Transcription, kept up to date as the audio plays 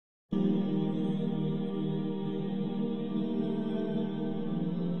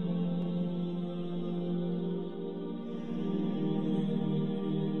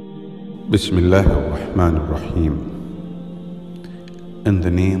Bismillah ar-Rahman ar-Rahim. In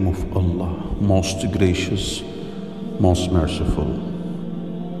the name of Allah, most gracious, most merciful.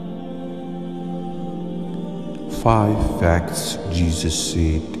 5 facts Jesus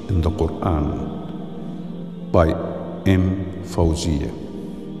said in the Quran by M. Fawziyah.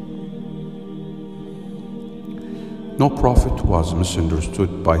 No prophet was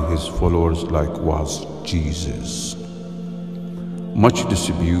misunderstood by his followers like was Jesus. Much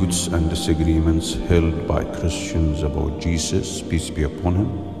disputes and disagreements held by Christians about Jesus, peace be upon him.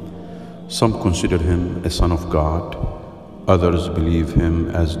 Some consider him a son of God, others believe him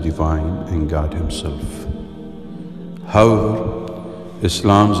as divine and God himself. However,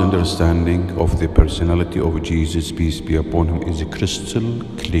 Islam's understanding of the personality of Jesus, peace be upon him, is crystal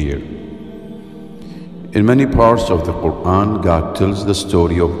clear. In many parts of the Quran, God tells the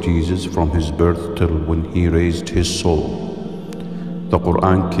story of Jesus from his birth till when he raised his soul. The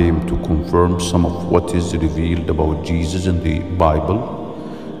Quran came to confirm some of what is revealed about Jesus in the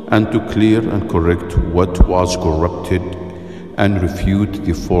Bible and to clear and correct what was corrupted and refute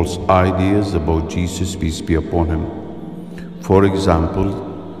the false ideas about Jesus, peace be upon him. For example,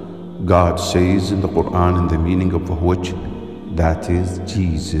 God says in the Quran, in the meaning of which, that is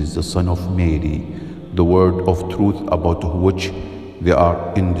Jesus, the son of Mary, the word of truth about which they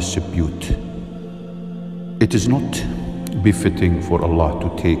are in dispute. It is not befitting for Allah to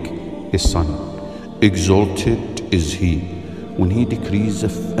take a son. Exalted is he. When he decrees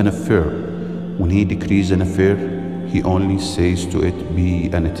an affair, he only says to it, be,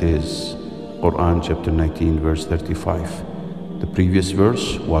 and it is. Quran chapter 19 verse 35. The previous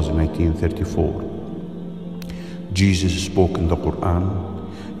verse was 1934. Jesus spoke in the Quran.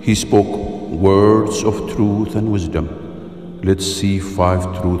 He spoke words of truth and wisdom. Let's see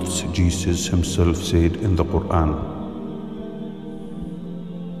 5 truths Jesus himself said in the Quran.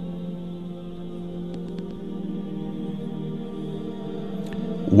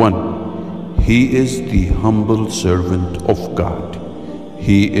 1. He is the humble servant of God.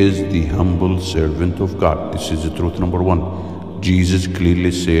 He is the humble servant of God. This is the truth number 1. Jesus clearly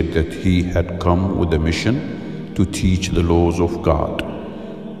said that he had come with a mission to teach the laws of God.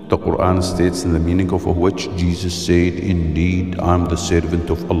 The Quran states in the meaning of which Jesus said, indeed, I am the servant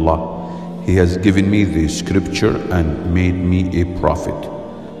of Allah. He has given me the scripture and made me a prophet.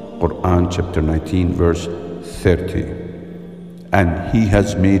 Quran chapter 19 verse 30. And he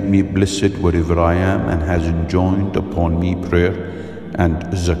has made me blessed wherever I am and has enjoined upon me prayer and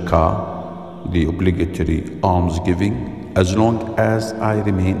zakah, the obligatory almsgiving, as long as I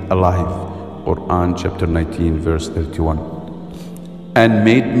remain alive. Quran chapter 19 verse 31. And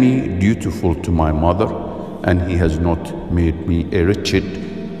made me dutiful to my mother, and he has not made me a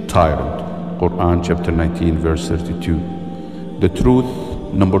wretched tyrant. Quran chapter 19 verse 32. The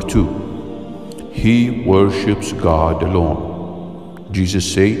truth number 2. He worships God alone. Jesus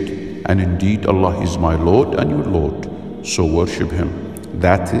said, and indeed Allah is my Lord and your Lord, so worship him.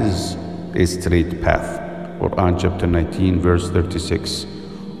 That is a straight path. Quran chapter 19 verse 36.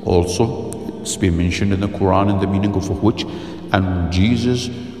 Also, it's been mentioned in the Quran in the meaning of which, and when Jesus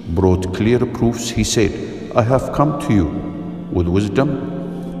brought clear proofs, he said, I have come to you with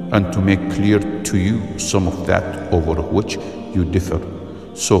wisdom and to make clear to you some of that over which you differ.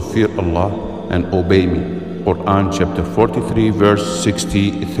 So fear Allah and obey me. Quran chapter 43 verse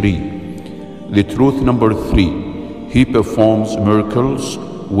 63. The truth number 3. He performs miracles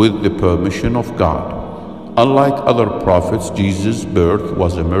with the permission of God. Unlike other prophets, Jesus' birth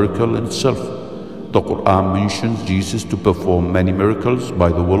was a miracle in itself. The Quran mentions Jesus to perform many miracles by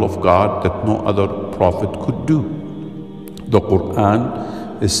the will of God that no other prophet could do. The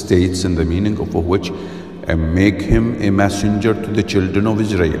Quran states in the meaning of which, and make him a messenger to the children of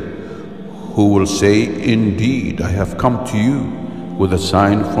Israel, who will say, indeed, I have come to you with a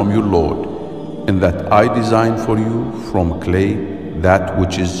sign from your Lord, in that I designed for you from clay that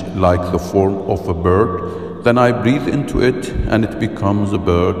which is like the form of a bird. Then I breathe into it, and it becomes a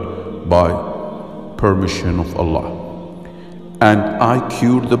bird by permission of Allah. And I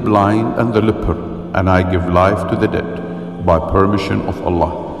cure the blind and the leper, and I give life to the dead by permission of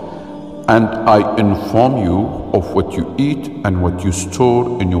Allah. And I inform you of what you eat and what you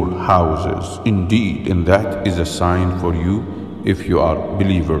store in your houses. Indeed, in that is a sign for you if you are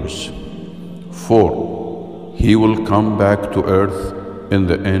believers. 4. He will come back to earth in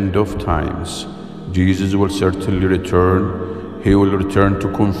the end of times. Jesus will certainly return. He will return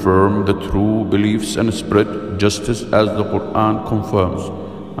to confirm the true beliefs and spread justice as the Quran confirms.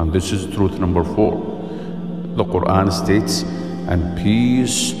 And this is truth number 4. The Quran states, and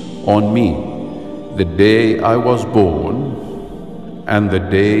peace on me, the day I was born, and the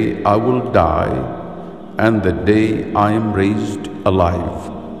day I will die, and the day I am raised alive.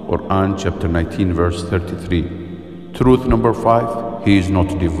 Quran chapter 19 verse 33. Truth number 5, he is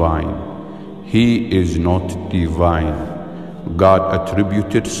not divine. He is not divine. God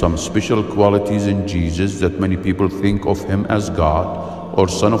attributed some special qualities in Jesus that many people think of him as God or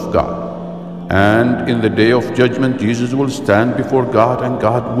Son of God. And in the day of judgment, Jesus will stand before God, and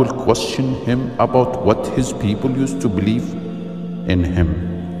God will question him about what his people used to believe in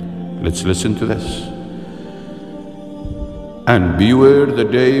him. Let's listen to this. And beware the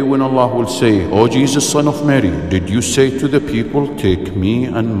day when Allah will say, O Jesus, son of Mary, did you say to the people, take me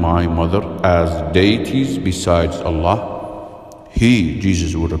and my mother as deities besides Allah? He,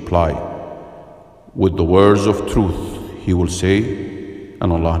 Jesus, will reply with the words of truth. He will say,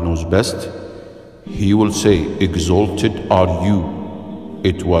 and Allah knows best, he will say, exalted are you.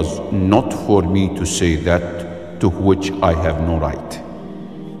 It was not for me to say that to which I have no right.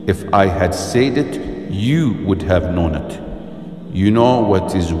 If I had said it, you would have known it. You know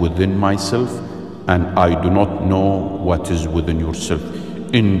what is within myself, and I do not know what is within yourself.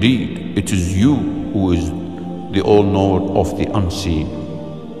 Indeed, it is you who is the all-knower of the unseen.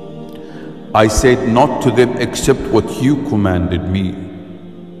 I said not to them except what you commanded me,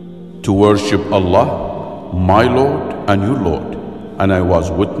 to worship Allah, my Lord and your Lord, and I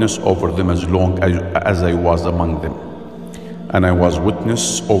was witness over them as long as I was among them. And I was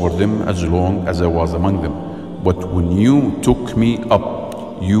witness over them as long as I was among them. But when you took me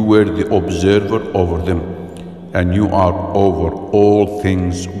up, you were the observer over them, and you are over all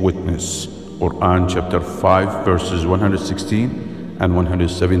things witness. Quran chapter 5 verses 116 and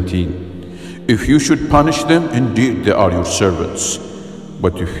 117. If you should punish them, indeed they are your servants.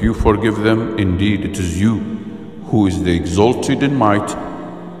 But if you forgive them, indeed it is you who is the exalted in might,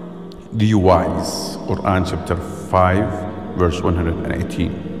 the wise. Quran chapter 5 verse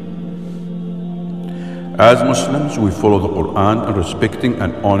 118. As Muslims, we follow the Quran in respecting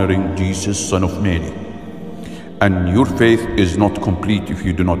and honoring Jesus, son of Mary. And your faith is not complete if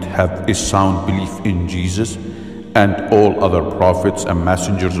you do not have a sound belief in Jesus and all other prophets and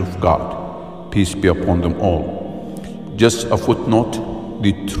messengers of God, peace be upon them all. Just a footnote,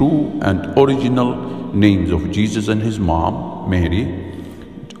 the true and original names of Jesus and his mom, Mary,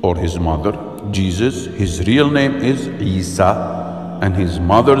 or his mother, Jesus, his real name is Isa, and his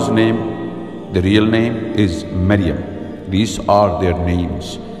mother's name, the real name is Maryam. These are their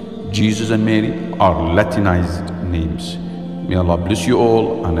names. Jesus and Mary are Latinized names. May Allah bless you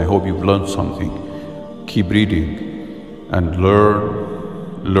all, and I hope you've learned something. Keep reading and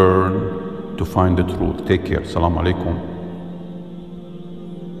learn to find the truth. Take care. Assalamu alaikum.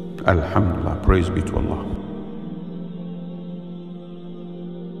 Alhamdulillah. Praise be to Allah.